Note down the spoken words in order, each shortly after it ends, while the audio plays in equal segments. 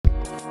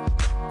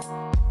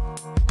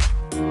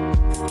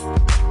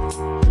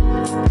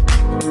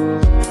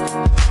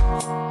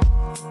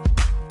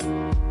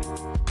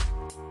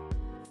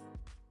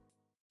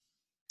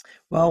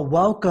Well,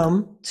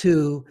 welcome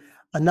to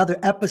another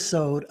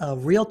episode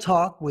of Real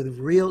Talk with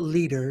Real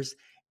Leaders.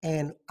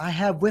 And I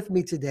have with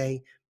me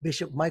today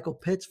Bishop Michael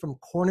Pitts from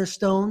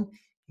Cornerstone.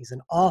 He's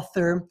an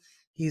author,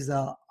 he's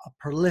a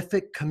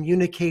prolific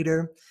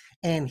communicator,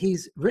 and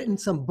he's written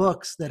some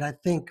books that I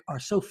think are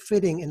so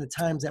fitting in the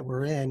times that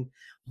we're in.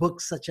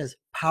 Books such as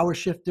Power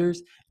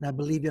Shifters, and I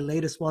believe your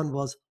latest one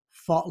was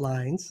Fault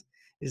Lines.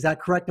 Is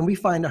that correct? And we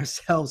find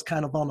ourselves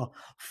kind of on a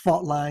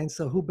fault line.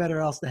 So who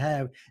better else to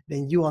have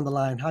than you on the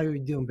line? How are you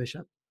doing,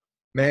 Bishop?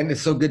 Man, it's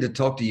so good to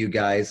talk to you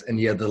guys. And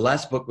yeah, the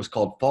last book was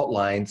called Fault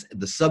Lines.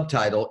 The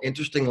subtitle,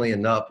 interestingly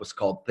enough, was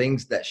called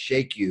Things That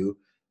Shake You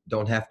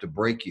Don't Have to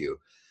Break You.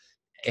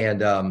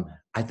 And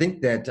I think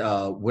that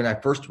when I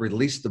first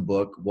released the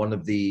book, one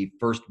of the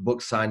first book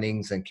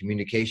signings and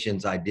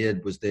communications I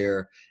did was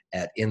there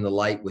at In the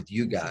Light with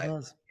you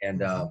guys.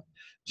 And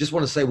just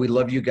want to say we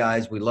love you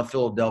guys. We love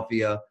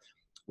Philadelphia.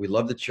 We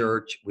love the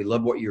church. We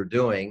love what you're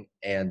doing.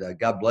 And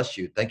God bless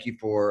you. Thank you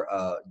for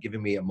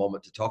giving me a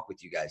moment to talk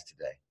with you guys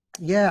today.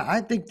 Yeah,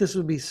 I think this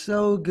would be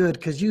so good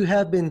because you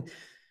have been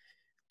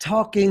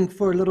talking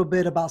for a little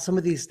bit about some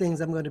of these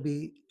things I'm going to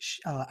be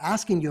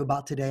asking you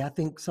about today. I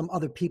think some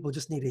other people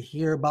just need to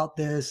hear about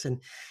this and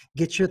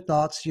get your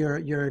thoughts. You're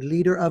a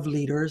leader of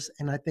leaders,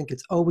 and I think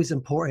it's always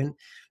important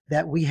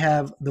that we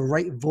have the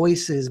right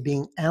voices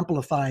being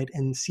amplified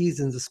in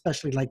seasons,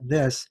 especially like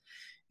this.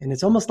 And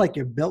it's almost like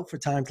you're built for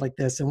times like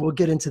this, and we'll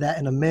get into that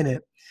in a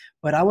minute.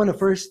 But I want to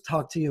first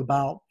talk to you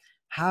about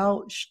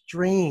how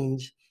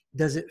strange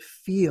does it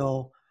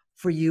feel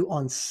for you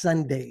on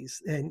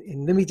Sundays? And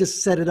let me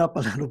just set it up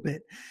a little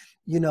bit.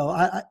 You know,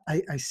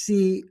 I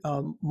see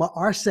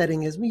our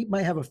setting is we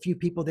might have a few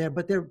people there,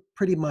 but they're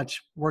pretty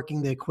much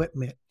working the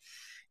equipment.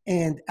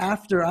 And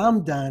after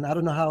I'm done, I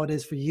don't know how it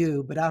is for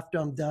you, but after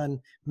I'm done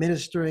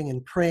ministering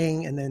and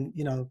praying and then,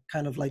 you know,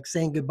 kind of like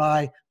saying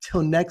goodbye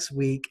till next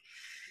week,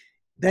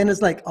 then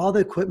it's like all the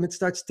equipment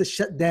starts to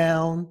shut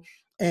down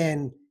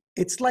and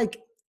it's like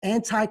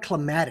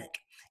anticlimactic.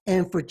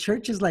 And for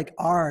churches like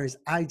ours,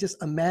 I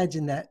just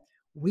imagine that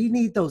we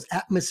need those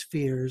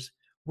atmospheres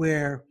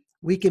where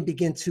we can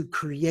begin to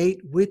create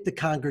with the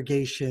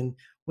congregation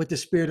what the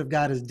Spirit of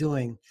God is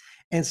doing.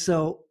 And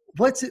so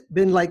what's it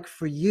been like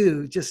for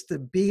you just to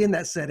be in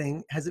that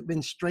setting? Has it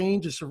been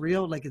strange or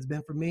surreal like it's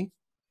been for me?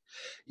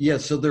 Yeah,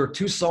 so there are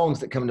two songs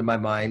that come to my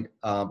mind.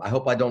 I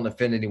hope I don't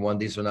offend anyone.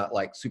 These are not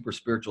like super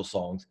spiritual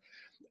songs.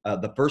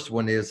 The first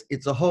one is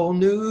 "It's a Whole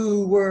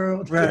New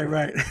World." Right,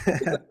 right.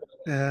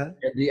 Yeah,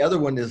 And the other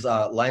one is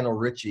Lionel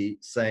Richie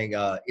saying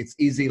 "It's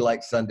Easy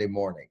Like Sunday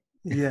Morning."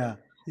 yeah,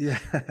 yeah.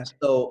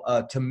 So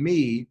to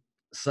me,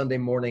 Sunday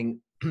morning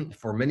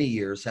for many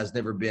years has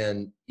never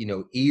been,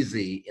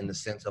 easy in the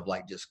sense of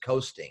like just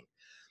coasting.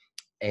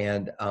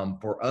 And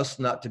for us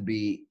not to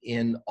be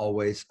in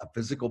always a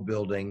physical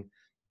building,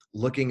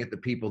 looking at the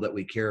people that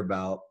we care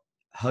about,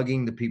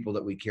 hugging the people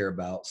that we care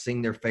about,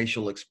 seeing their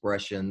facial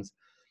expressions,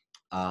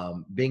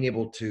 being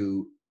able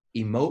to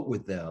emote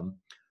with them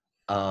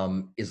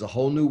is a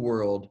whole new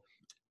world.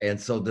 And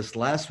so this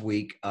last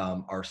week,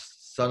 our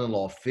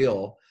son-in-law,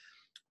 Phil,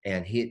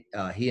 and he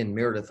and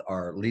Meredith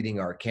are leading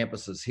our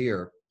campuses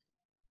here.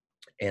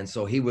 And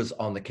so he was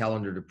on the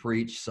calendar to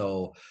preach.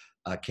 So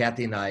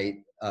Kathy and I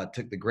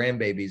took the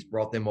grandbabies,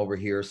 brought them over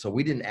here. So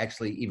we didn't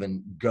actually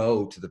even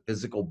go to the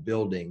physical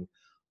building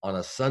on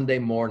a Sunday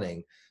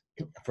morning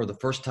for the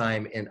first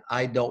time in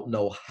I don't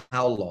know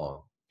how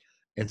long.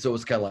 And so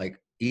it's kind of like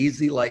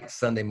easy like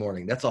Sunday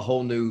morning. That's a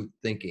whole new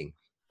thinking.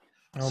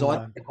 Oh So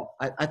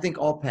my. I think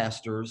all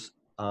pastors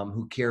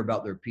who care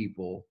about their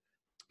people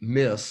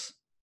miss,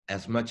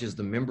 as much as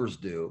the members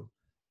do,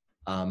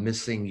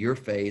 missing your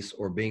face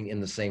or being in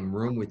the same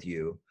room with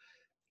you.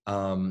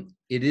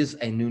 It is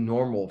a new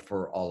normal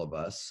for all of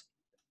us.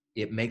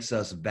 It makes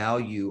us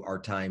value our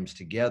times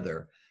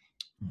together.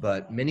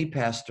 But many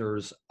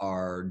pastors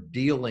are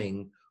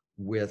dealing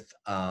with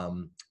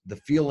the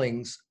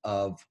feelings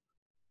of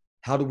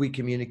how do we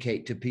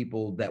communicate to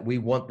people that we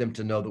want them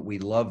to know that we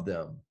love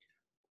them.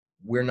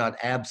 We're not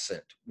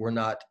absent. We're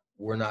not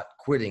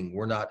quitting.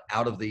 We're not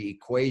out of the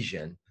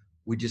equation.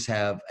 We just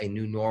have a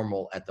new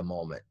normal at the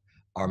moment.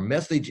 Our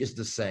message is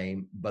the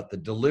same, but the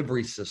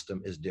delivery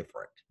system is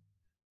different.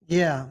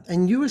 Yeah,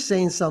 and you were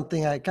saying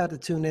something. I got to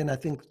tune in, I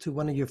think, to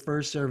one of your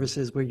first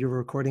services where you were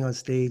recording on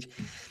stage,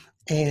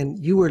 and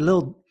you were a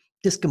little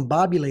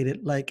discombobulated,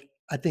 like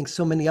I think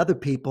so many other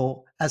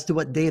people, as to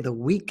what day of the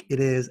week it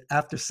is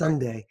after Right.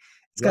 Sunday.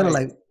 It's kind of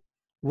Right.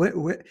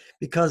 like,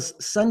 because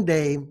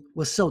Sunday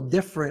was so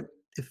different,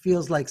 it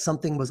feels like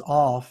something was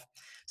off.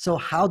 So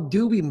how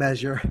do we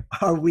measure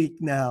our week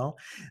now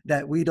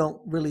that we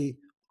don't really,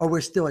 or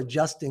we're still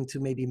adjusting to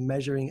maybe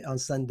measuring on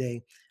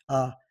Sunday?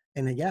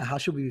 And then, yeah, how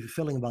should we be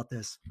feeling about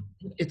this?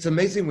 It's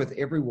amazing with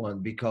everyone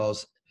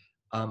because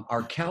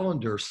our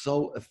calendar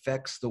so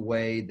affects the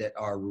way that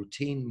our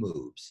routine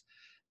moves.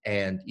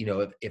 And,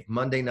 if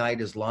Monday night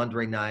is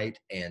laundry night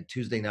and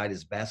Tuesday night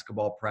is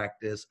basketball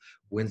practice,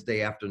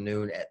 Wednesday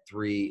afternoon at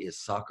 3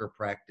 is soccer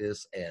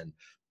practice, and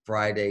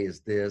Friday is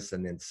this,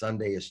 and then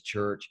Sunday is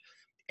church.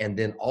 and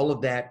then all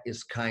of that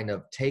is kind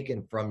of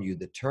taken from you.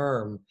 The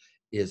term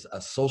is a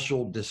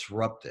social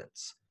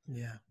disruptance,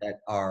 Yeah.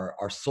 that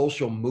our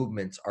social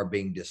movements are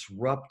being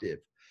disruptive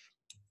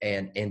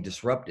and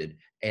disrupted.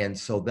 And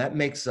so that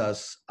makes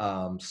us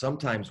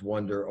sometimes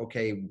wonder,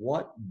 okay,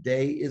 what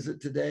day is it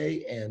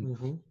today? And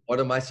Hmm. what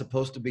am I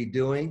supposed to be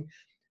doing?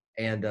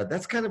 And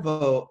that's kind of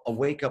a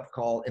wake up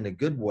call in a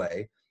good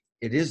way.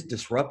 It is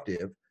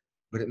disruptive,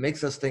 but it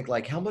makes us think,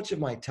 like, how much of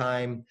my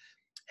time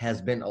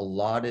has been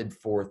allotted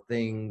for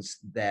things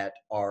that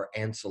are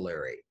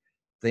ancillary,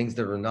 things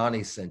that are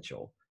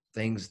non-essential,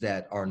 things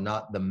that are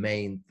not the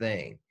main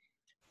thing.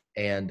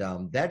 And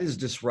that is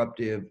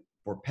disruptive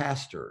for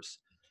pastors.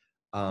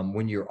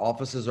 When your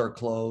offices are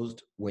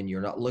closed, when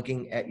you're not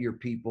looking at your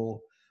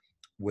people,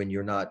 when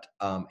you're not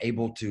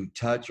able to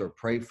touch or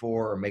pray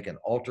for or make an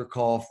altar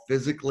call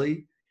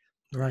physically,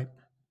 Right.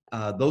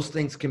 those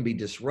things can be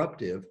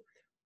disruptive.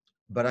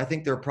 But I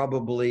think there are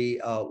probably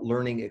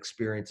learning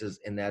experiences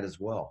in that as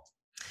well.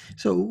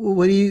 So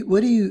what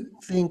do you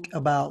think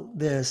about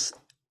this?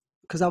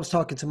 Because I was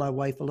talking to my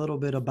wife a little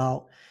bit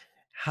about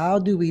how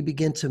do we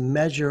begin to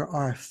measure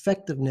our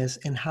effectiveness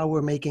and how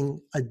we're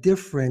making a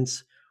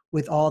difference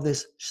with all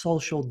this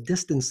social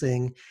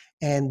distancing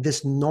and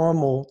this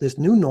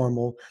new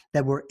normal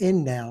that we're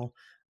in now.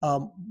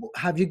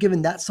 Have you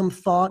given that some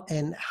thought?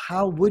 And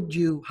how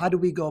do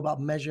we go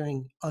about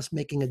measuring us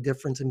making a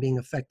difference and being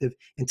effective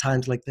in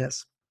times like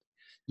this?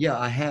 Yeah,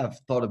 I have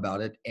thought about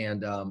it,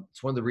 and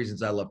it's one of the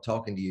reasons I love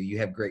talking to you. You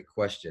have great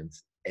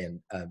questions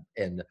and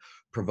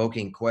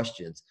provoking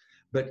questions,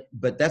 but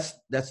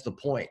that's the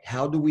point.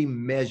 How do we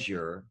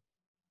measure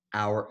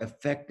our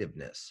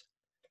effectiveness?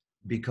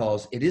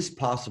 Because it is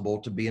possible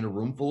to be in a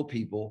room full of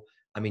people.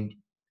 I mean,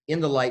 in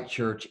the Light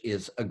Church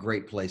is a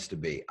great place to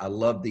be. I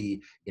love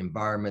the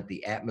environment,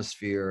 the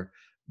atmosphere,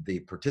 the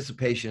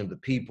participation of the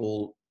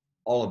people,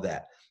 all of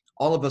that.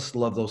 All of us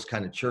love those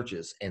kind of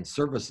churches and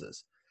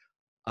services.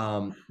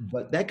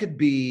 But that could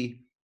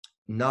be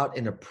not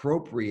an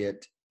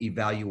appropriate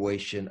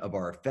evaluation of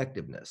our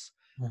effectiveness,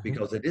 Mhm.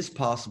 because it is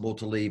possible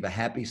to leave a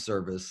happy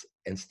service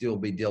and still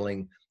be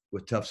dealing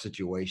with tough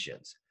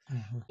situations.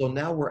 Mhm. So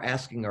now we're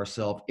asking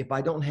ourselves, if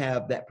I don't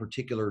have that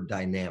particular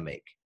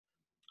dynamic,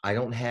 I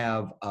don't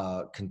have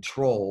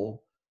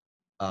control,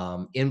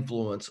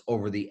 influence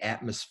over the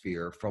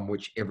atmosphere from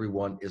which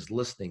everyone is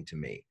listening to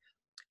me.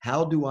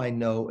 How do I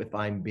know if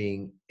I'm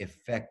being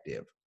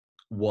effective?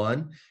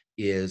 One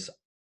is,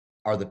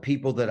 are the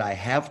people that I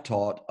have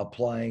taught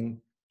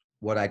applying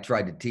what I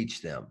tried to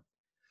teach them?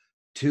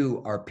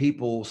 Two, are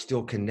people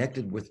still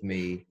connected with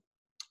me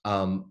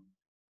um,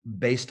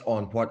 based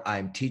on what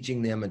I'm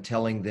teaching them and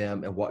telling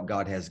them and what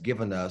God has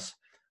given us,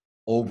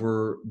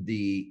 over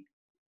the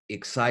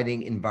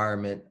exciting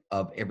environment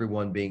of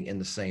everyone being in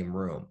the same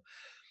room?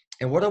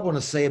 And what I want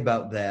to say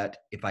about that,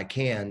 if I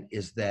can,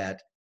 is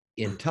that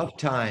in tough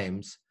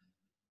times,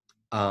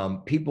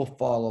 people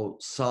follow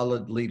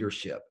solid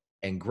leadership,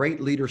 and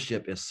great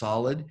leadership is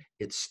solid,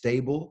 it's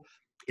stable,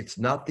 it's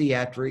not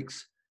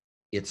theatrics,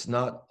 it's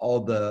not all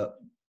the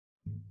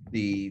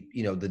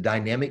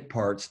dynamic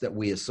parts that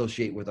we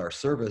associate with our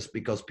service,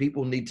 because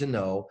people need to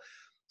know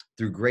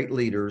through great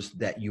leaders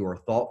that you are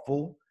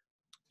thoughtful,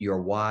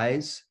 you're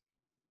wise,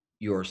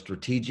 you're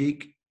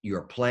strategic,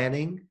 you're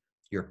planning,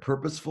 you're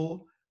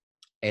purposeful,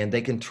 and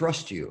they can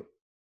trust you.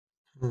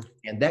 Mm.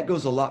 And that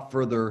goes a lot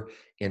further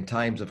in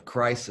times of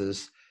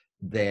crisis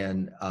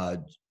than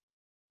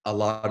a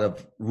lot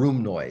of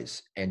room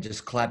noise and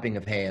just clapping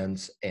of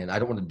hands. And I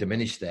don't want to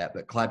diminish that,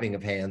 but clapping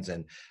of hands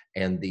and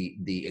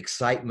the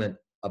excitement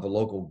of a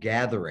local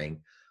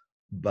gathering.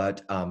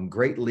 But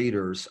great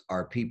leaders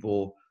are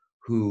people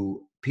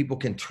who people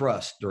can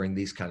trust during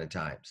these kind of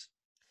times.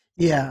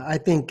 Yeah, I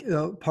think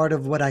part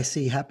of what I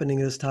see happening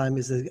this time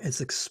is that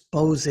it's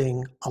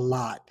exposing a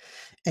lot.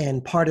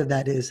 And part of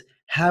that is,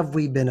 have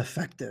we been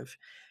effective?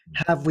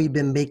 Have we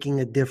been making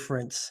a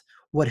difference?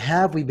 What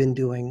have we been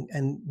doing?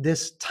 And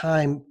this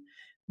time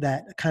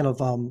that kind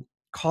of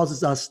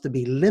causes us to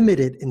be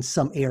limited in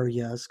some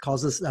areas,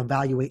 causes us to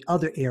evaluate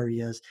other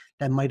areas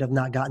that might have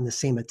not gotten the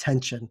same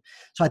attention.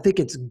 So I think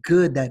it's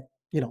good that,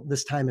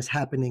 this time is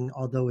happening,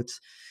 although it's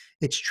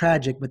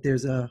tragic, but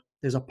there's a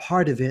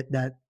part of it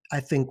that I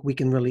think we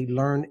can really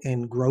learn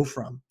and grow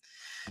from.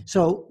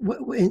 So,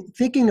 in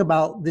thinking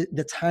about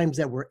the times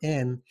that we're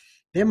in,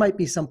 there might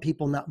be some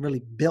people not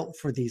really built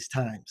for these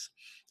times.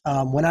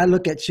 When I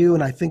look at you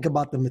and I think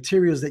about the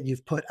materials that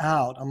you've put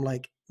out, I'm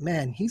like,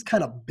 man, he's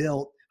kind of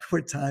built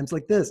for times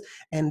like this.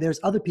 And there's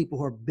other people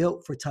who are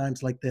built for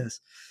times like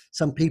this.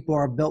 Some people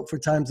are built for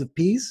times of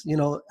peace.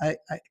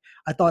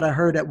 I thought I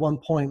heard at one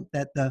point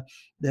that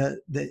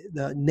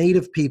the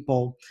native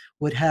people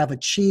would have a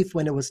chief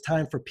when it was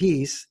time for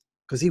peace,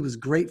 because he was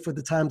great for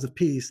the times of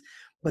peace.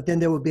 But then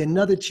there would be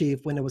another chief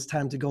when it was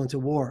time to go into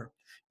war,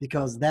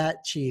 because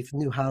that chief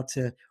knew how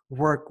to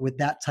work with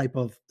that type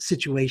of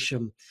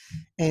situation.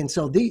 And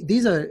so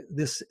these are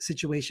this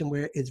situation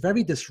where it's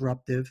very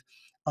disruptive,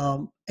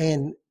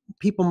 and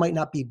people might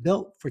not be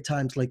built for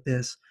times like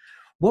this.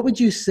 What would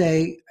you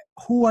say?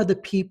 Who are the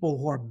people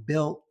who are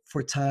built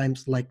for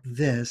times like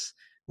this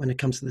when it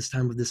comes to this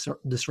time of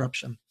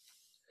disruption?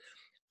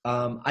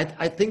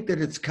 I think that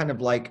it's kind of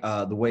like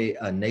the way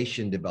a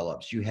nation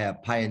develops. You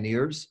have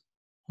pioneers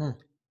Hmm.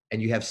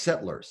 and you have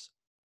settlers.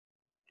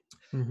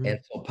 Mm-hmm. And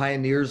so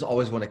pioneers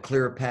always want to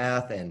clear a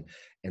path and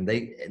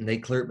they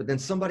clear it, but then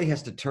somebody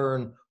has to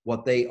turn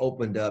what they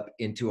opened up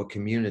into a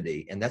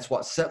community. And that's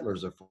what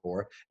settlers are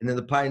for. And then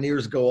the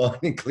pioneers go on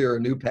and clear a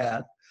new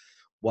path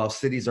while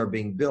cities are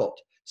being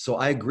built. So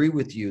I agree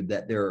with you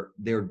that there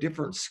are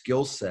different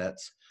skill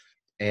sets.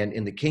 And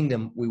in the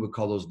kingdom, we would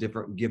call those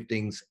different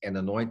giftings and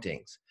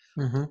anointings.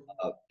 Mm-hmm.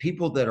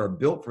 People that are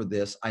built for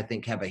this, I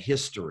think, have a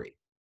history.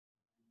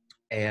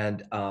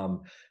 And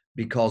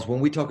because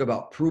when we talk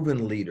about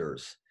proven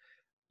leaders,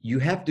 you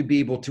have to be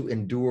able to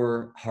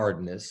endure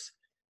hardness.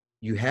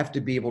 You have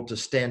to be able to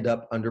stand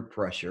up under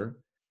pressure.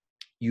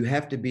 You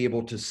have to be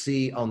able to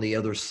see on the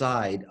other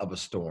side of a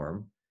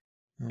storm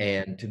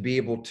and to be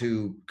able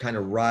to kind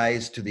of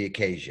rise to the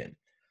occasion.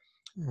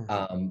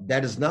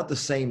 That is not the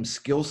same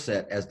skill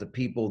set as the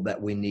people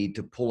that we need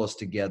to pull us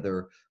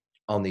together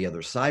on the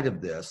other side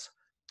of this,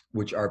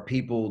 which are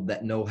people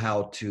that know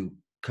how to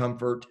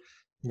comfort,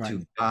 Right.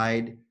 to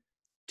guide,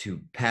 to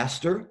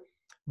pastor,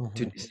 to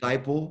Mm-hmm.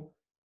 disciple,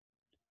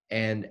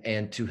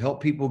 and to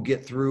help people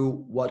get through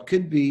what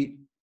could be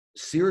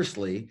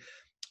seriously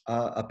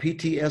a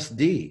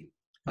PTSD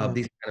of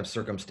these kind of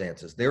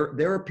circumstances.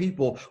 There are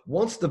people,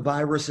 once the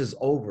virus is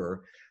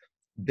over,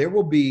 there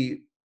will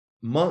be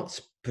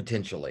months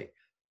potentially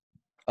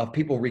of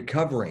people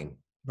recovering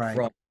Right.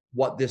 from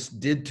what this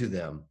did to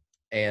them.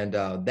 And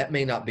that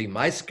may not be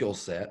my skill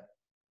set,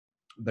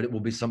 but it will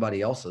be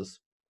somebody else's.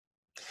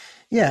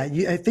 Yeah,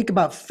 I think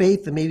about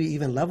faith and maybe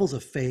even levels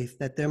of faith,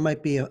 that there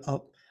might be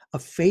a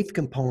faith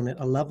component,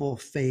 a level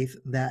of faith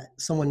that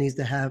someone needs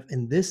to have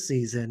in this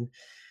season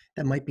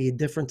that might be a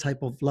different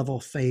type of level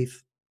of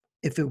faith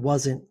if it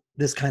wasn't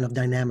this kind of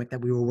dynamic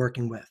that we were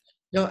working with.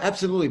 No,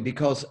 absolutely,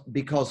 because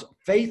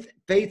faith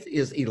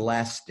is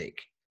elastic,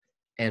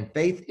 and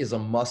faith is a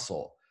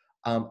muscle.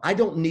 I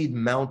don't need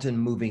mountain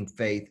moving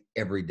faith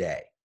every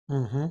day.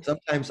 Mm-hmm.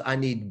 Sometimes I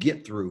need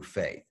get through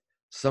faith.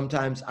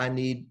 Sometimes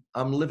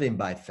I'm living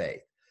by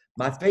faith.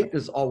 My That's good. faith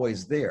is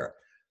always there,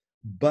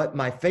 but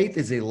my faith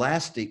is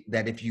elastic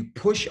that if you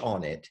push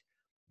on it,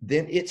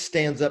 then it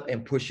stands up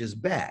and pushes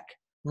back.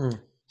 Mm.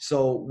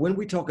 So when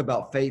we talk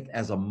about faith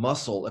as a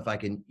muscle, if I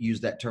can use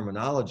that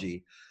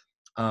terminology,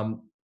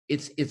 um,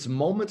 it's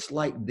moments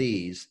like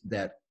these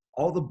that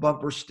all the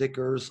bumper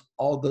stickers,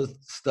 all the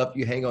stuff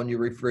you hang on your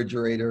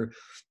refrigerator,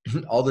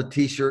 all the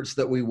t-shirts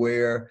that we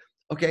wear.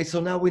 Okay, so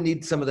now we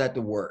need some of that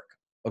to work.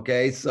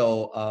 Okay,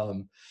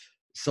 so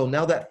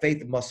now that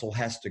faith muscle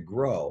has to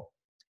grow,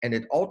 and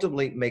it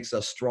ultimately makes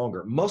us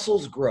stronger.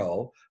 Muscles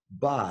grow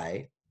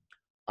by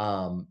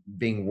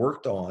being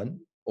worked on,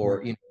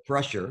 or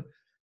pressure,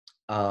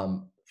 Right.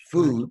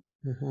 food,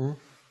 Mm-hmm.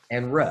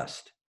 and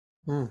rest.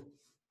 Mm.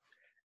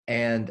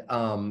 And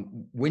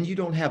when you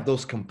don't have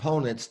those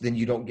components, then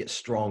you don't get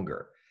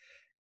stronger.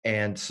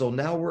 And so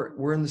now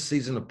we're in the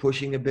season of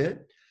pushing a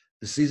bit.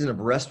 The season of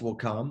rest will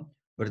come,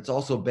 but it's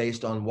also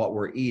based on what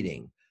we're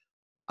eating.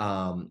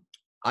 Um,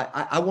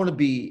 I want to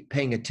be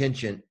paying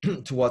attention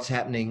to what's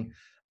happening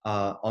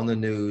on the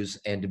news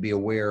and to be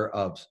aware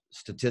of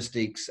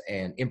statistics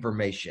and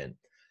information.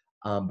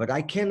 But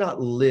I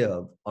cannot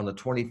live on a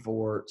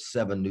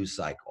 24/7 news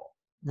cycle.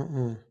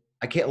 Mm-mm.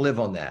 I can't live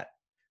on that.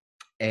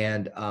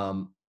 And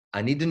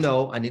I need to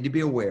know, I need to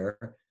be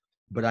aware,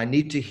 but I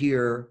need to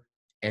hear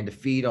and to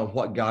feed on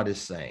what God is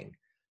saying.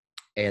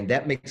 And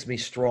that makes me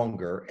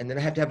stronger. And then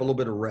I have to have a little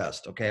bit of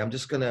rest. Okay. I'm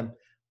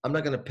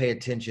not going to pay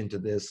attention to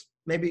this,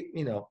 maybe,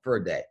 for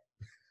a day.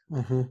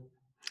 Mm-hmm.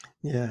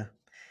 Yeah.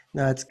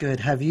 No, that's good.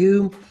 Have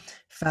you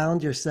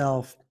found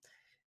yourself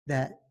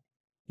that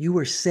you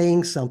were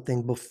saying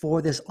something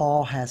before this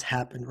all has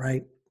happened,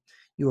 right?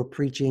 You were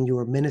preaching, you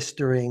were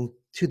ministering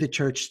to the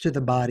church, to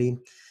the body,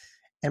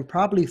 and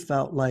probably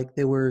felt like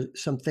there were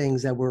some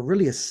things that were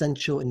really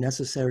essential and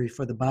necessary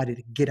for the body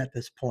to get at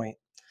this point.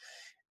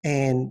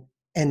 And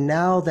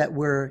now that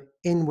we're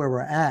in where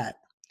we're at,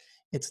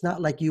 it's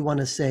not like you want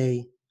to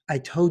say, I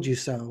told you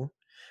so,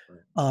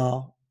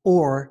 uh,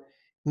 or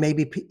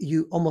maybe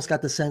you almost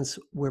got the sense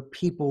where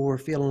people were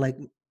feeling like,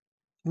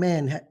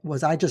 man,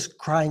 was I just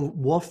crying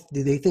wolf?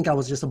 Did they think I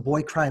was just a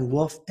boy crying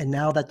wolf? And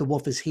now that the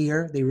wolf is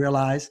here, they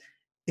realize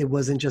it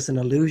wasn't just an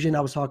illusion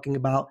I was talking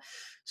about.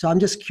 So I'm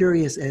just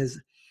curious, as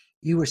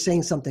you were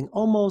saying something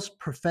almost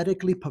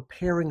prophetically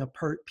preparing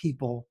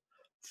people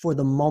for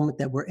the moment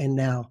that we're in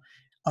now.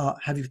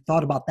 Have you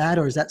thought about that,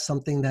 or is that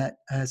something that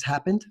has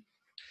happened?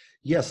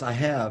 Yes, I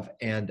have.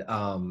 And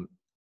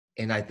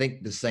I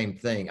think the same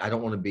thing. I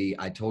don't want to be,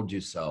 I told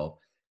you so,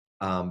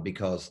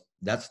 because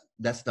that's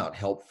not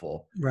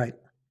helpful. Right.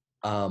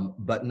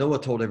 But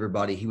Noah told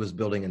everybody he was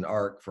building an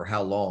ark for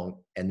how long.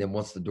 And then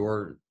once the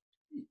door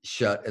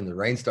shut and the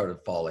rain started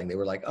falling, they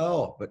were like,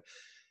 oh, but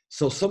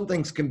so some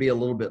things can be a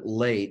little bit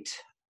late,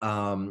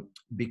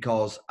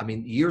 because I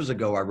mean, years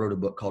ago, I wrote a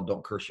book called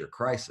Don't Curse Your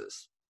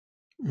Crisis.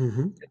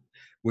 Hmm.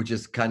 which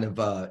is kind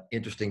of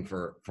interesting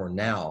for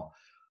now.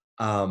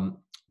 Um,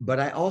 but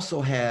I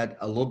also had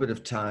a little bit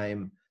of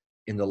time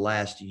in the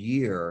last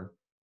year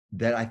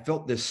that I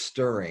felt this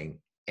stirring,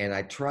 and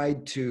I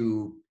tried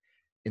to,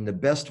 in the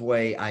best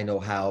way I know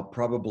how,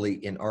 probably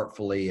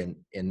inartfully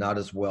and not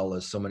as well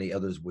as so many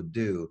others would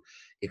do,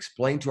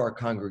 explain to our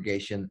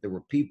congregation that there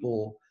were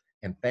people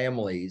and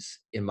families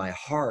in my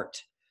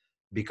heart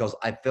because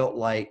I felt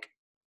like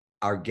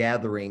our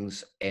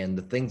gatherings and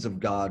the things of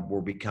God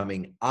were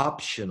becoming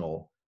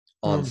optional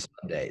on Mm.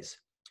 Sundays.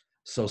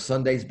 So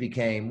Sundays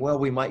became, well,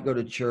 we might go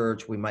to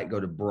church, we might go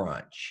to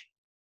brunch,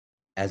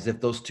 as if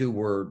those two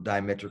were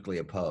diametrically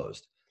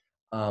opposed.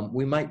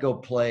 We might go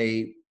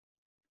play,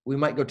 we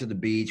might go to the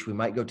beach, we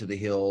might go to the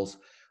hills,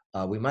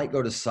 we might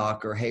go to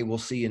soccer. Hey, we'll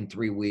see you in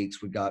 3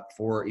 weeks. We got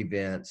 4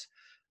 events.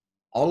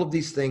 All of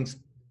these things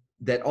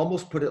that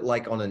almost put it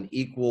like on an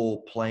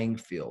equal playing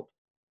field.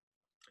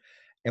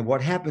 And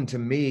what happened to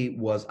me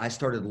was I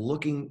started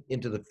looking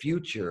into the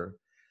future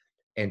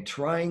and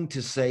trying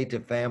to say to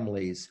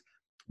families,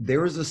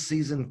 there is a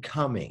season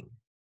coming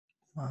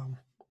Wow.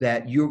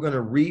 that you're going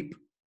to reap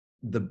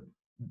the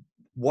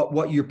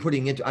what you're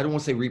putting into. I don't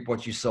want to say reap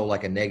what you sow,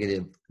 like a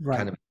negative Right.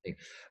 kind of thing,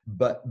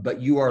 but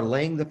you are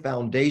laying the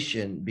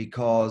foundation,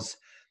 because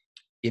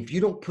if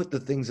you don't put the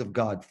things of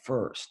God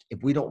first,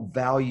 if we don't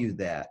value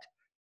that,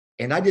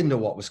 and I didn't know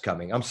what was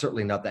coming. I'm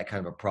certainly not that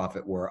kind of a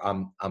prophet where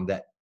I'm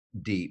that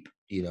deep,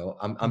 you know.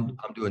 Hmm.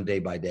 I'm doing day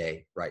by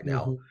day right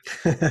now.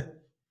 Hmm.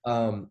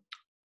 Um,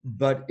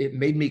 but it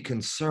made me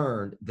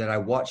concerned that I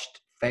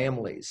watched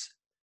families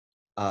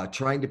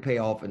trying to pay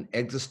off an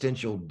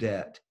existential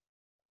debt,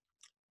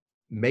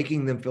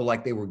 making them feel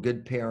like they were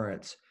good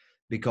parents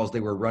because they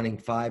were running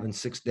 5 and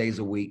 6 days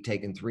a week,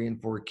 taking 3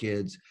 and 4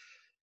 kids,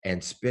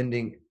 and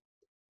spending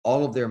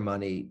all of their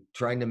money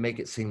trying to make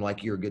it seem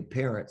like you're good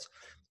parents.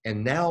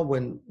 And now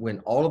when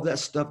all of that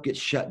stuff gets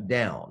shut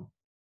down,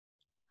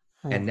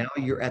 and now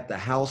you're at the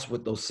house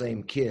with those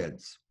same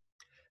kids,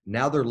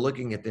 now they're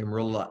looking at them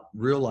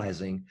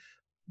realizing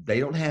they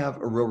don't have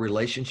a real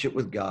relationship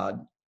with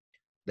God.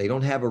 They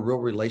don't have a real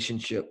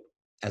relationship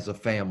as a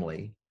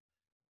family.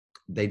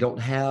 They don't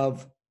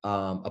have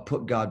a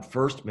put God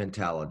first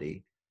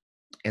mentality.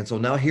 And so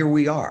now here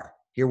we are.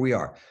 Here we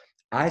are.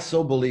 I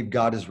so believe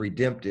God is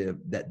redemptive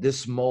that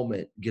this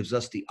moment gives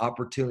us the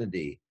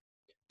opportunity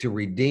to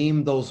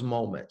redeem those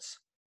moments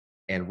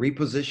and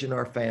reposition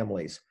our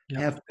families, Yep.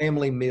 have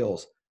family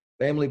meals,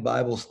 family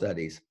Bible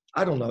studies.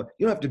 I don't know.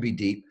 You don't have to be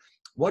deep.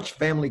 Watch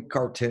family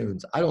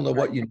cartoons. I don't know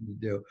Right. what you need to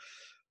do,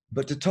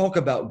 but to talk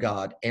about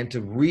God and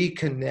to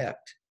reconnect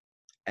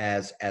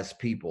as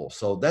people.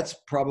 So that's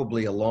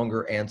probably a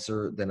longer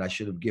answer than I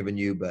should have given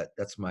you, but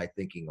that's my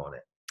thinking on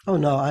it. Oh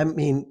no, I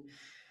mean,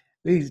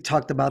 we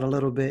talked about a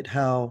little bit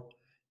how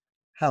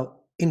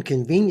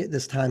inconvenient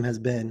this time has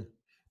been,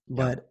 Yeah.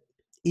 but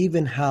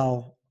even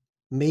how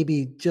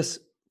maybe just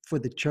for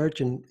the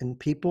church and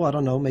people, I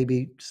don't know,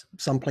 maybe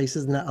some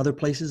places, not other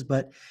places,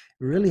 but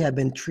we really have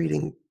been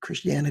treating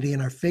Christianity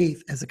and our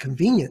faith as a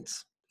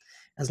convenience.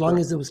 As long Sure.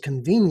 as it was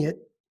convenient,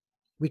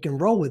 we can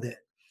roll with it.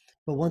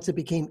 But once it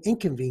became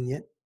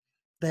inconvenient,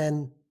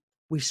 then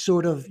we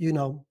sort of,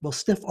 will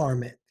stiff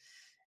arm it.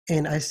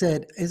 And I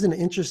said, isn't it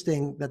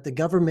interesting that the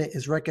government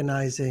is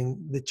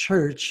recognizing the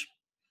church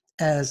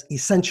as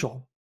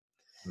essential?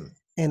 Hmm.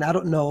 And I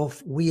don't know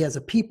if we as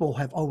a people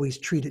have always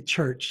treated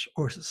church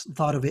or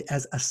thought of it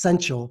as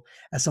essential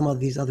as some of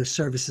these other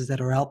services that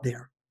are out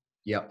there.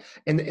 Yeah.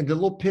 And the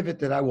little pivot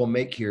that I will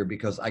make here,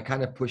 because I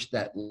kind of pushed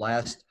that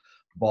last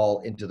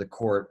ball into the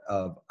court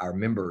of our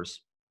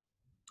members,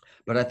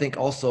 but I think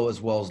also, as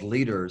well as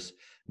leaders,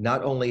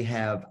 not only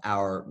have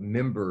our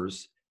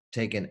members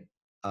taken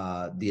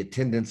the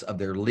attendance of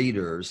their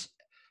leaders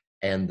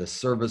and the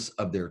service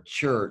of their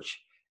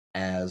church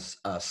as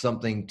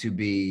something to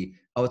be,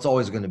 oh, it's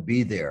always going to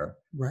be there,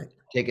 Right.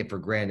 take it for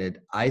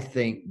granted. I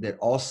think that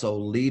also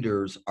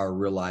leaders are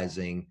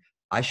realizing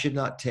I should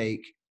not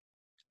take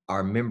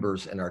our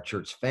members and our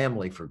church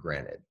family for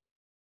granted,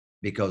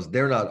 because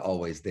they're not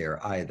always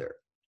there either.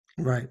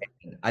 Right.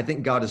 I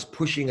think God is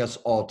pushing us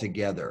all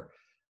together.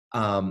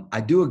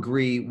 I do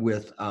agree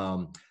with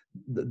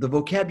the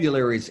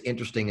vocabulary is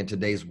interesting in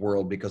today's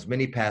world, because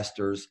many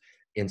pastors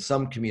in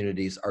some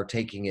communities are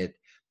taking it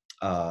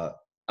uh,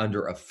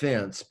 under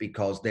offense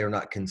because they're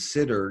not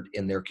considered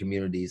in their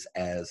communities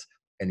as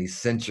an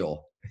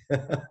essential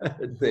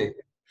Mhm. thing.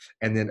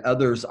 And then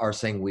others are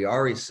saying we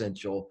are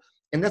essential.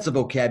 And that's a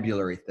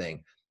vocabulary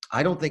thing.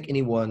 I don't think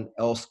anyone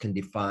else can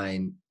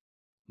define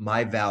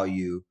my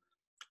value,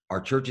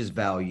 our church's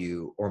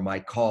value, or my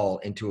call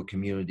into a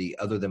community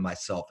other than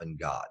myself and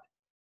God.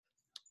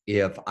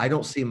 If I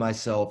don't see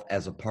myself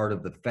as a part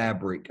of the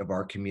fabric of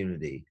our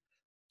community,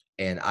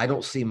 and I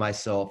don't see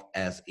myself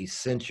as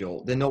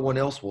essential, then no one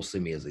else will see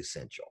me as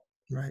essential.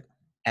 Right.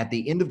 At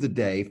the end of the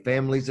day,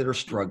 families that are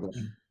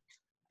struggling,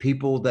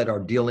 people that are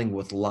dealing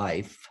with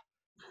life,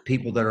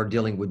 people that are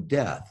dealing with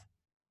death,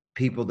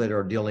 people that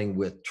are dealing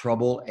with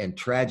trouble and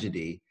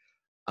tragedy,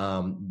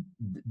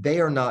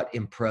 they are not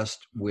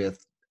impressed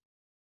with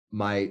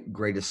my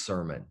greatest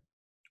sermon.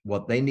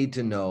 What they need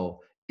to know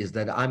is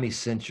that I'm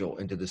essential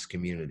into this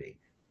community.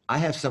 I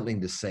have something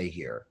to say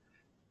here.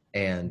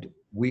 And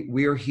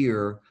we are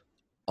here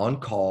on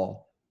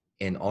call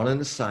and on an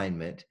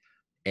assignment.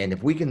 And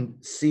if we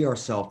can see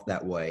ourselves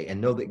that way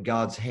and know that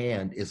God's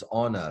hand is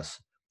on us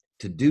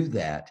to do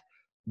that,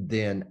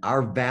 then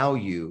our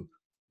value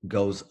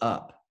goes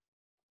up.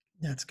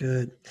 That's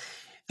good.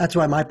 That's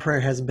why my prayer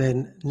has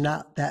been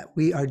not that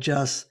we are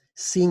just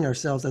seeing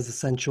ourselves as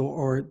essential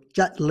or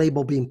that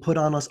label being put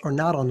on us or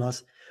not on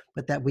us,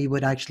 but that we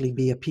would actually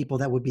be a people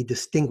that would be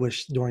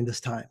distinguished during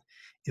this time.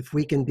 If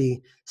we can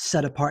be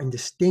set apart and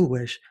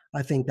distinguished,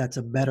 I think that's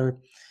a better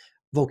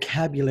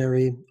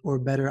vocabulary or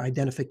better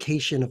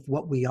identification of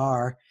what we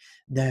are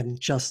than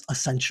just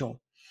essential.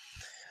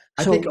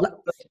 I So, think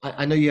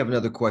I know you have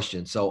another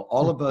question. So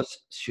all of us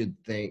should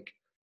think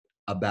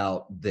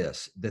about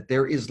this, that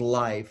there is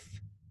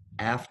life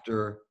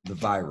after the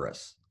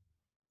virus.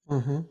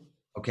 mhm.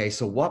 Okay,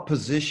 so what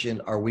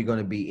position are we going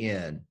to be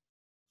in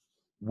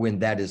when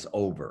that is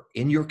over?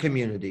 In your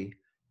community,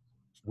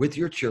 with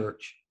your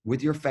church,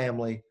 with your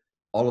family,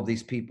 all of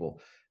these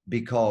people,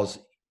 because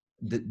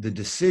the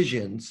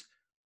decisions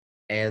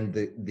and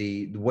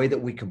the way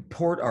that we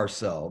comport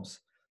ourselves,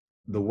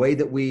 the way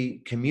that we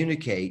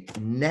communicate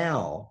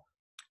now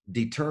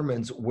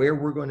determines where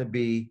we're going to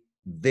be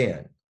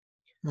then.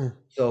 Mm.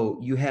 So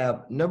you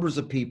have numbers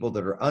of people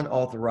that are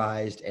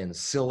unauthorized and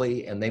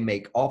silly, and they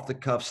make off the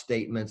cuff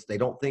statements. They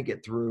don't think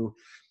it through,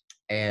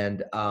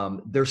 and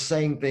they're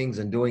saying things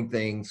and doing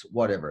things,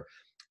 whatever,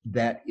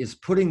 that is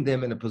putting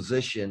them in a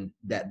position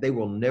that they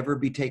will never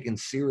be taken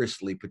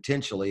seriously,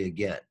 potentially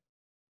again.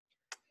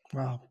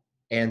 Wow.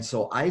 And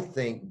so I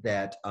think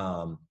that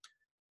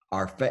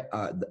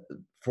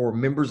for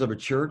members of a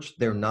church,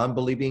 their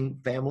non-believing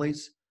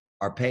families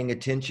are paying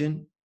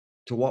attention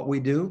to what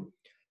we do.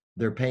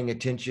 They're paying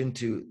attention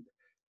to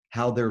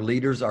how their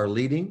leaders are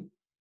leading.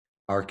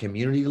 Our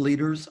community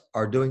leaders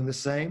are doing the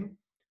same.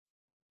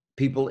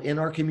 People in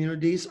our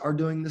communities are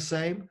doing the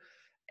same.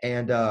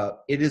 And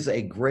it is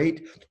a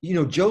great,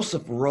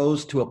 Joseph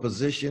rose to a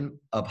position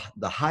of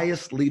the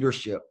highest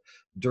leadership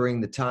during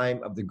the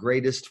time of the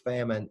greatest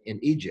famine in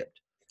Egypt.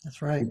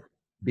 That's right.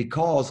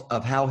 Because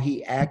of how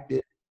he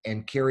acted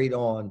and carried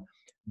on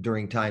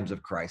during times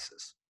of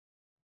crisis.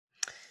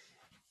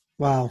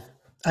 Wow.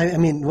 I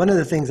mean, one of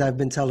the things I've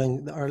been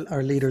telling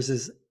our leaders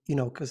is,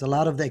 because a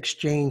lot of the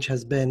exchange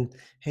has been,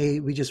 hey,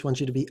 we just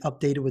want you to be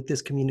updated with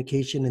this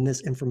communication and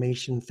this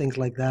information, things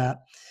like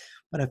that.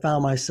 But I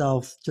found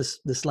myself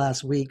just this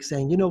last week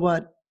saying, you know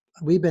what?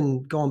 We've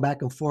been going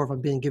back and forth.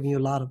 I've been giving you a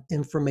lot of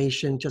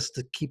information just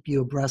to keep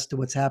you abreast of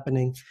what's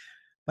happening.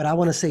 But I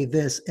want to say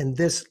this in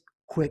this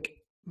quick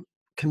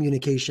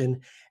communication,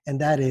 and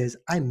that is,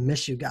 I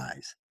miss you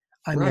guys.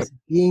 I Right. miss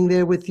being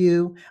there with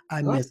you.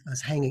 I Right. miss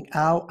us hanging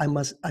out. I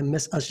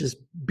miss us just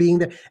being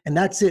there. And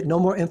that's it. No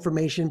more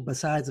information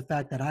besides the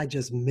fact that I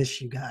just miss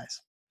you guys.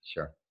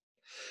 Sure.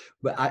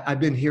 But I've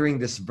been hearing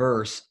this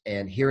verse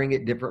and hearing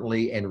it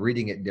differently and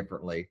reading it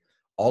differently.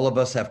 All of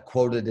us have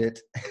quoted it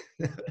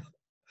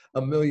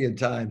a million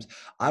times.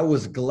 I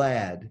was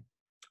glad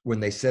when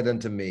they said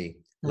unto me,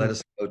 let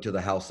us go to the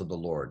house of the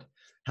Lord.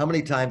 How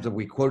many times have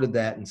we quoted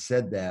that and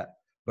said that?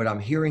 But I'm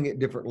hearing it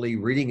differently,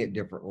 reading it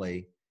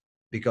differently,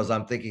 because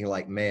I'm thinking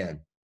like, man,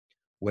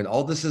 when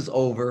all this is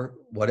over,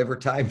 whatever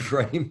time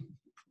frame,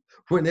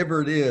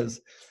 whenever it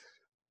is,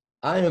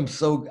 I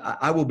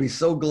will be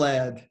so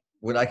glad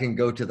when I can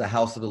go to the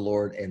house of the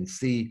Lord and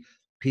see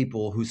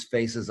people whose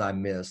faces I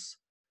miss,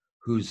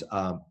 whose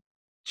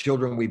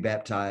children we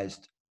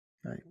baptized,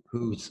 Right.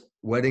 whose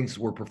weddings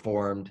were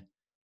performed,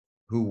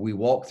 who we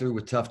walked through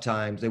with tough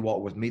times. They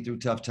walked with me through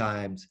tough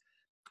times.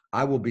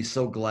 I will be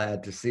so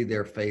glad to see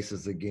their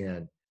faces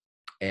again.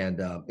 And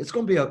it's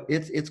going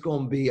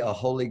to be a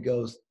Holy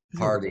Ghost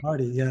party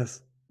Party,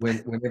 yes.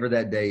 whenever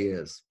that day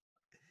is.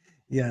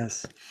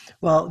 Yes.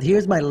 Well,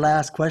 here's my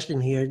last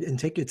question here, and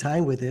take your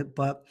time with it.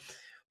 But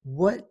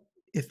what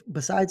if,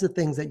 besides the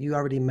things that you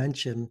already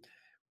mentioned,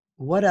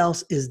 what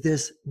else is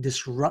this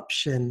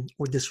disruption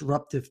or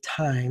disruptive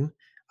time?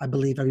 I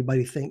believe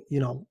everybody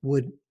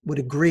would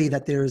agree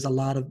that there is a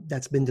lot of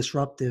that's been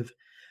disruptive.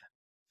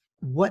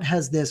 What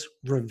has this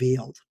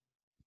revealed?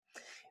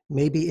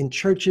 Maybe in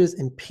churches,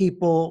 in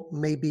people,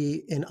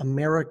 maybe in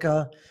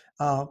America.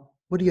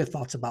 What are your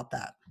thoughts about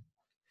that?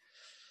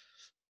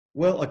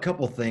 Well, a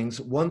couple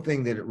things. One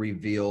thing that it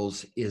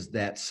reveals is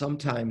that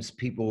sometimes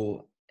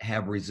people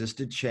have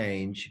resisted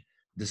change.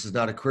 This is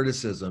not a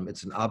criticism,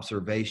 it's an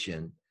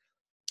observation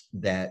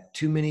that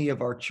too many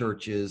of our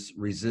churches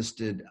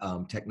resisted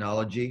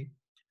technology,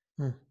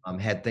 Hmm.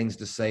 had things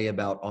to say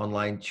about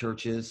online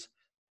churches.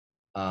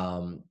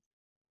 Um,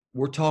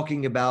 we're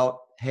talking about,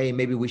 hey,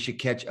 maybe we should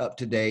catch up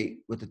to date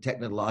with the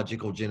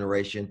technological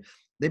generation.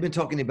 They've been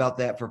talking about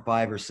that for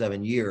 5 or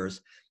 7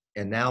 years,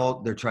 and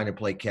now they're trying to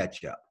play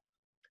catch up.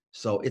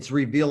 So it's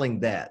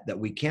revealing that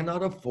we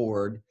cannot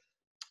afford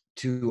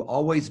to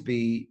always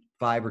be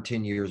 5 or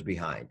 10 years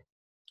behind.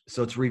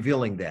 So it's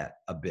revealing that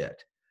a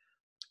bit.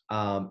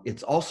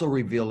 it's also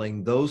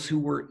revealing those who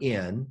were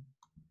in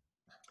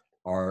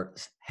are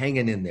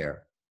hanging in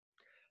there.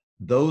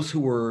 Those who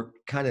were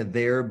kind of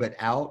there but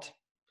out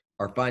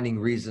are finding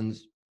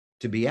reasons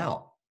to be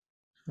out.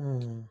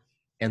 Hmm.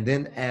 And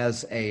then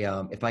as a,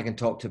 if I can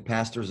talk to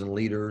pastors and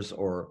leaders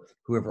or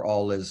whoever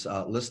all is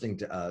listening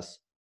to us,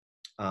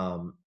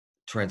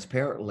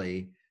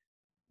 transparently,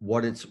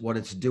 what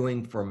it's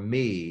doing for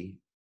me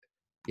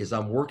is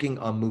I'm working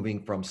on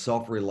moving from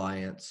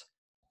self-reliance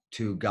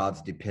to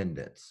God's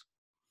dependence.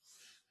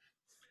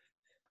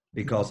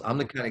 Because I'm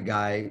the kind of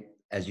guy,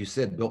 as you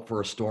said, built for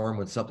a storm.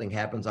 When something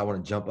happens, I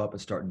want to jump up and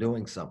start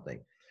doing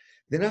something.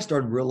 Then I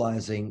started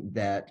realizing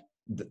that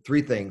the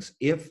three things: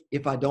 if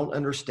I don't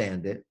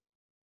understand it,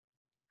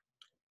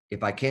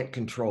 if I can't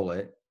control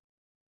it,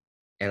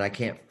 and I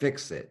can't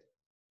fix it,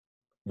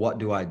 what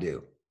do I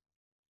do?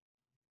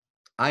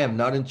 I am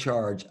not in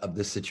charge of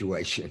this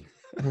situation.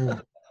 Hmm.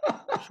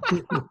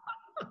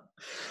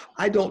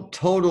 I don't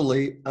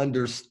totally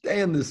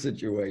understand the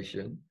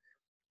situation,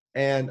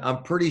 and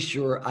I'm pretty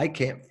sure I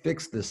can't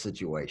fix this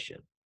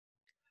situation.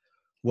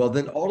 Well,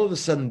 then all of a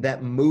sudden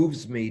that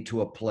moves me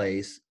to a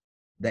place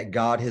that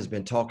God has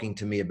been talking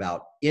to me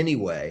about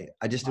anyway.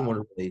 I just didn't Wow.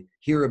 want to really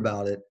hear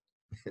about it.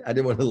 I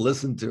didn't want to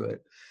listen to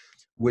it,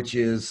 which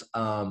is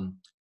how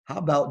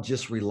about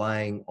just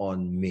relying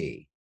on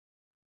me?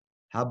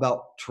 How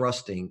about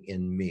trusting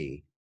in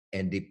me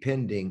and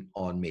depending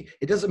on me?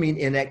 It doesn't mean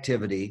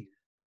inactivity.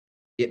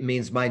 It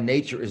means my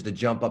nature is to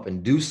jump up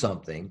and do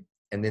something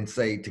and then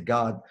say to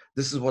God,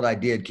 this is what I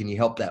did. Can you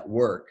help that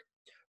work?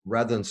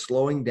 Rather than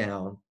slowing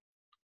down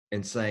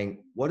and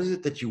saying, what is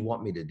it that you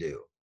want me to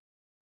do?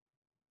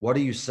 What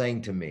are you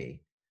saying to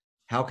me?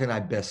 How can I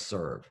best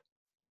serve?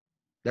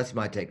 That's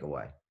my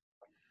takeaway.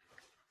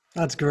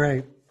 That's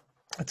great.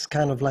 It's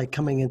kind of like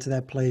coming into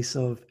that place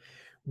of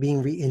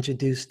being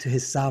reintroduced to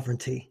his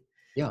sovereignty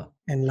Yeah.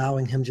 and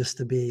allowing him just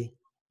to be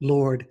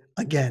Lord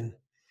again,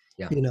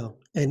 Yeah.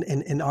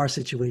 in our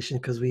situation,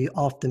 because we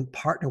often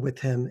partner with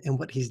him in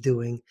what he's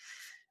doing.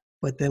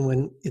 But then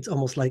when it's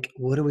almost like,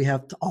 what do we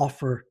have to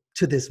offer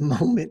to this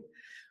moment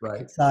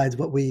Right. besides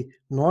what we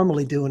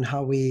normally do and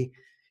how we,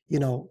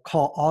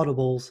 call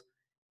audibles?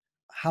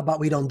 How about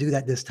we don't do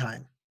that this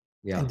time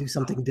and Yeah. do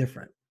something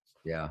different?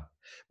 Yeah.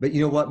 But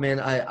you know what, man?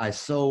 I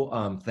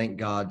so thank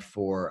God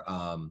for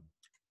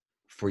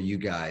you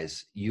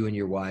guys, you and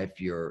your wife,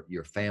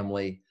 your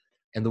family,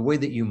 and the way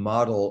that you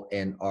model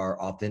and are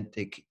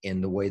authentic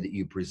in the way that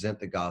you present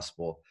the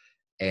gospel.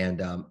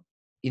 And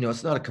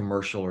it's not a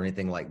commercial or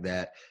anything like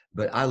that,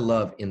 but I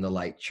love In the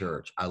Light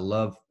Church. I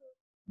love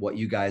what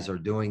you guys are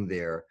doing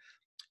there.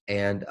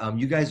 And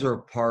you guys are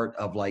a part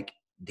of like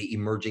the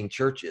emerging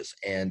churches.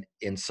 And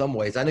in some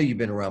ways, I know you've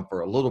been around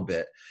for a little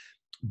bit,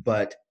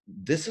 but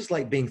this is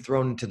like being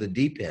thrown into the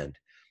deep end.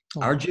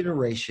 Our Oh,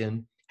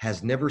 generation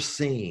has never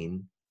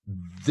seen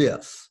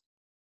this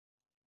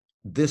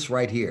this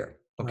right here.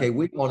 Okay, right.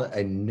 we want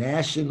a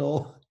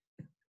national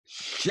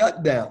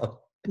shutdown.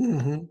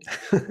 Hmm.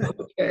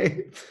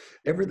 Okay,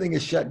 everything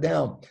is shut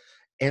down.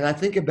 And I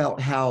think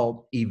about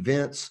how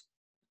events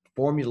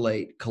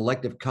formulate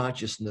collective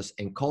consciousness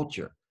and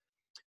culture.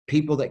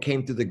 People that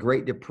came through the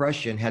Great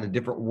Depression had a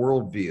different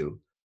worldview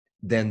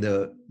than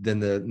the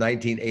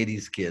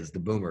 1980s kids, the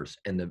boomers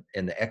and the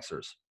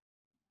Xers.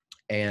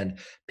 And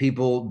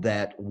people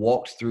that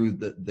walked through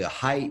the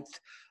height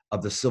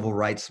of the civil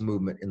rights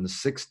movement in the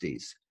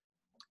 60s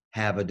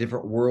have a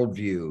different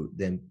worldview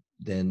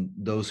than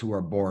those who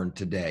are born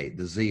today,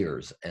 the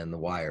Zers and the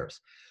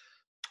Wires.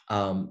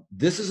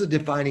 This is a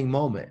defining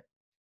moment.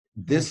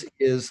 This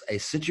is a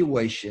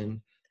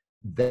situation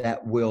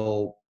that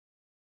will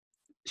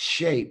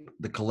shape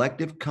the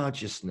collective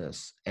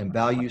consciousness and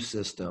value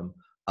system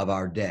of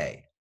our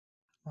day.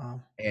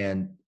 Wow.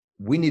 And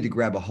we need to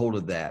grab a hold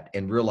of that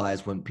and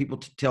realize when people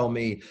tell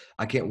me,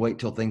 I can't wait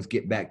till things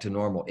get back to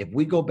normal. If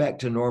we go back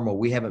to normal,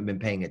 we haven't been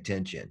paying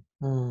attention.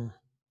 Mm.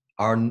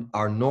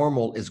 Our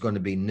normal is going to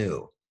be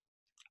new.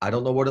 I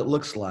don't know what it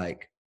looks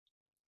like,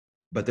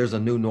 but there's a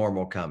new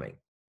normal coming.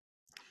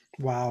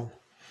 Wow.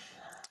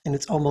 And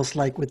it's almost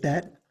like with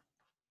that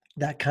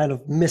kind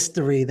of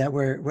mystery that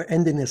we're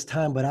ending this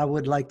time. But I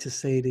would like to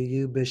say to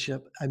you,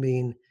 Bishop, I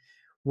mean,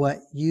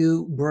 what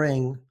you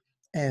bring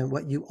and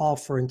what you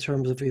offer in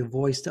terms of your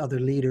voice to other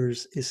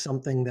leaders is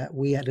something that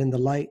we at In the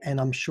Light,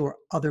 and I'm sure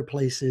other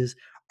places,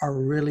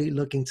 are really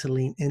looking to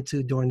lean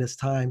into during this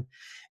time.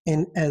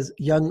 And as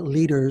young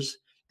leaders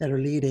that are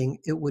leading,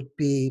 it would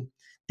be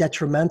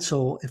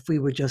detrimental if we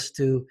were just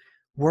to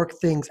work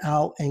things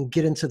out and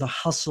get into the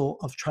hustle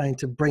of trying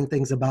to bring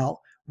things about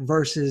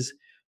versus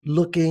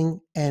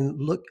looking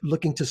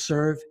to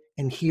serve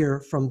and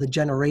hear from the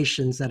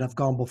generations that have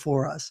gone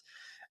before us.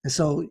 And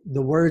so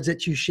the words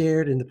that you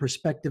shared and the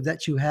perspective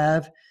that you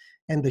have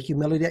and the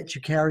humility that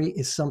you carry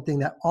is something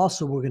that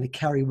also we're going to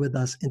carry with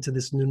us into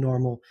this new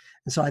normal.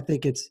 And so I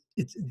think it's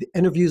the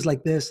interviews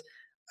like this,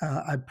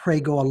 I pray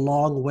go a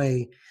long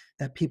way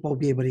that people will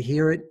be able to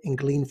hear it and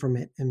glean from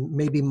it and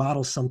maybe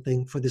model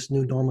something for this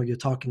new normal you're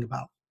talking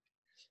about.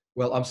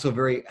 Well, I'm so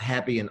very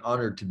happy and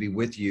honored to be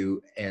with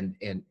you and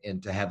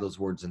to have those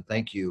words and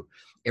thank you.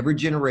 Every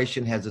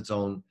generation has its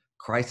own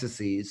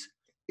crises,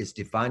 its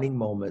defining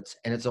moments,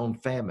 and its own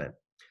famine.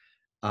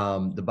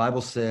 The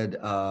Bible said,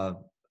 I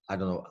don't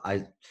know,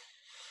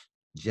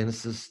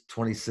 Genesis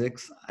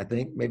 26, I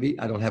think maybe.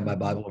 I don't have my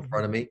Bible in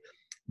front of me.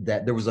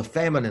 That there was a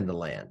famine in the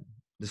land.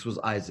 This was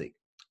Isaac,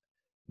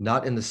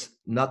 not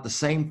the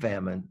same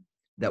famine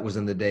that was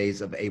in the days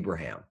of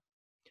Abraham.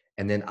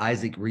 And then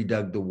Isaac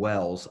redug the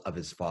wells of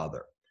his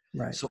father.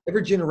 Right. So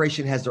every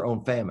generation has their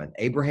own famine.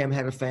 Abraham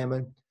had a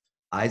famine.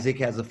 Isaac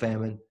has a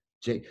famine.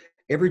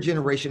 Every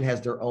generation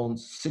has their own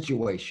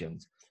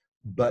situations,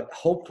 but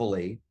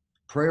hopefully,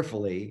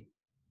 prayerfully,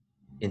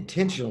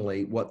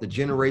 intentionally, what the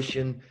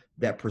generation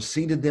that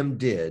preceded them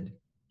did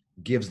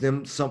gives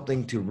them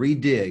something to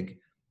redig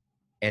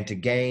and to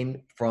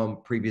gain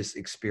from previous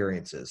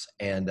experiences.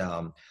 And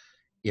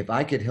if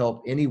I could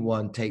help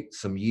anyone take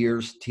some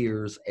years,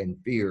 tears, and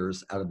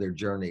fears out of their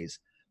journeys,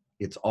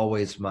 it's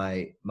always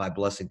my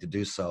blessing to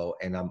do so.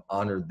 And I'm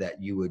honored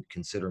that you would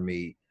consider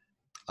me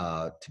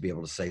to be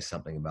able to say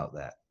something about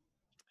that.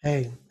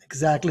 Hey,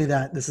 exactly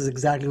that. This is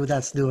exactly what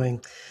that's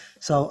doing.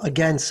 So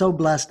again, so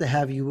blessed to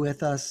have you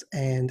with us.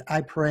 And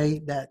I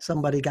pray that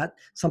somebody got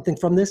something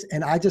from this.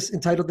 And I just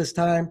entitled this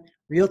time,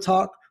 Real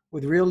Talk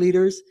with Real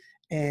Leaders.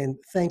 And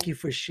thank you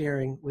for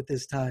sharing with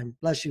this time.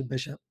 Bless you,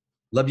 Bishop.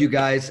 Love you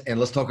guys, and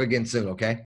let's talk again soon, okay?